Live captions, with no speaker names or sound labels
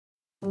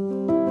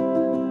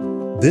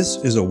This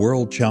is a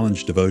World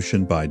Challenge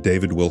devotion by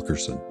David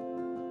Wilkerson.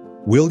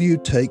 Will you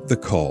take the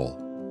call?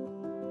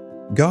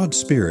 God's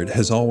Spirit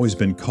has always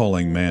been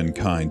calling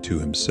mankind to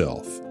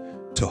Himself,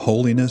 to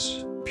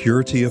holiness,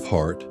 purity of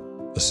heart,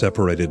 a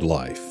separated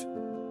life.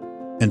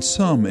 And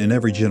some in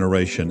every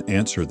generation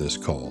answer this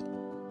call.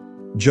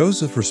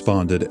 Joseph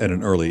responded at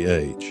an early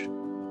age.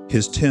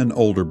 His 10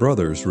 older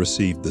brothers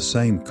received the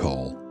same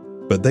call,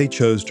 but they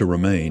chose to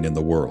remain in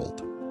the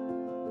world.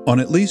 On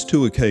at least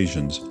 2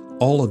 occasions,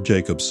 all of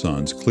Jacob's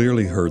sons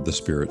clearly heard the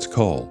Spirit's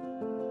call.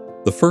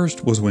 The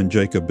first was when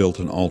Jacob built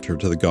an altar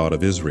to the God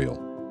of Israel.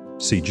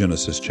 See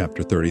Genesis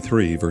chapter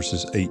 33,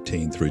 verses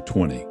 18 through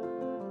 20.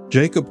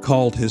 Jacob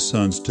called his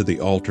sons to the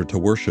altar to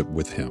worship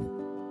with him,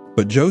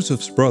 but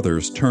Joseph's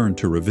brothers turned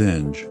to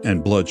revenge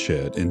and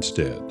bloodshed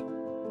instead.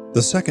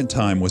 The second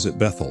time was at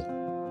Bethel.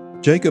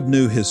 Jacob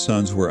knew his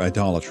sons were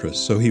idolatrous,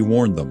 so he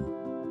warned them,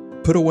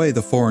 "Put away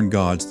the foreign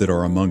gods that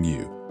are among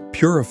you,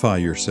 purify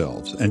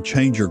yourselves, and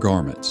change your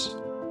garments.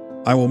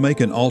 I will make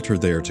an altar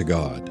there to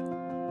God."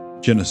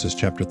 Genesis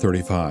chapter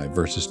 35,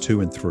 verses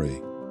 2 and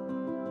 3.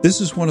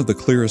 This is one of the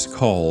clearest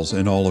calls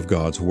in all of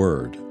God's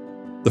Word.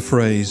 The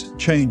phrase,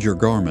 "change your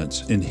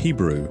garments," in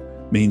Hebrew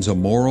means a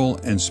moral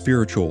and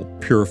spiritual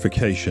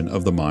purification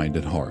of the mind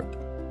and heart.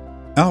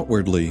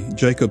 Outwardly,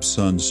 Jacob's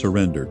sons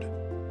surrendered.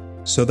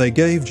 So they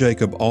gave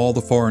Jacob all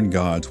the foreign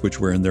gods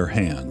which were in their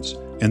hands,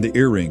 and the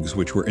earrings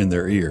which were in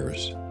their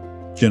ears.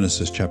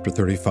 Genesis chapter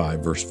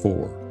 35, verse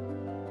 4.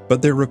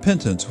 But their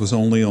repentance was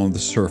only on the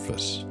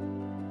surface.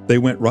 They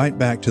went right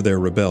back to their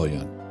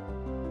rebellion.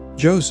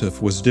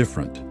 Joseph was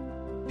different.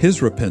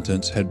 His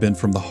repentance had been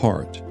from the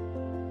heart.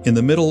 In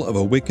the middle of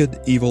a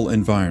wicked, evil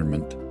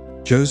environment,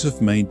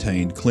 Joseph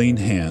maintained clean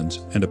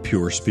hands and a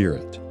pure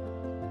spirit.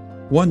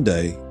 One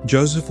day,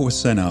 Joseph was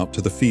sent out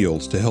to the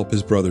fields to help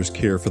his brothers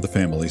care for the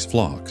family's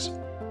flocks,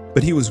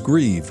 but he was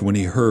grieved when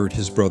he heard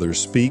his brothers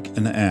speak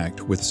and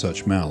act with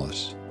such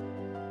malice.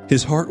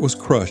 His heart was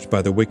crushed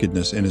by the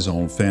wickedness in his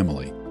own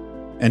family,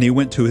 and he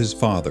went to his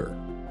father.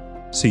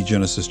 See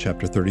Genesis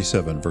chapter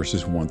 37,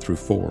 verses 1 through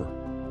 4.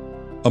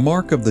 A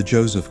mark of the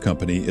Joseph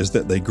company is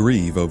that they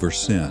grieve over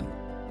sin.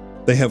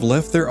 They have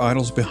left their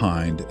idols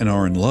behind and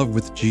are in love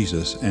with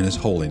Jesus and His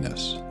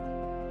holiness.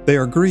 They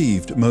are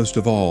grieved most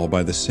of all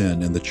by the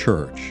sin in the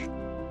church.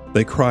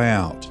 They cry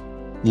out,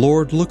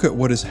 "Lord, look at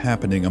what is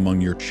happening among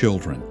your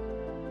children."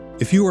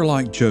 If you are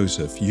like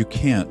Joseph, you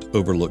can't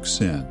overlook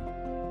sin.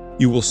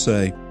 You will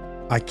say,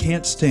 "I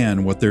can't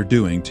stand what they're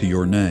doing to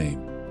your name."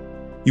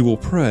 You will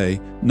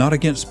pray not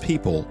against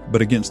people,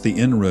 but against the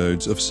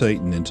inroads of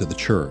Satan into the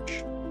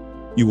church.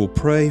 You will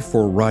pray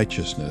for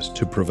righteousness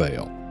to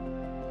prevail.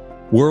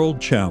 World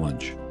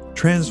Challenge,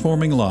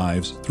 transforming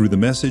lives through the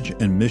message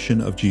and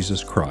mission of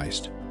Jesus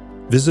Christ.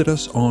 Visit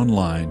us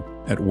online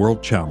at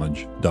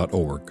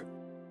worldchallenge.org.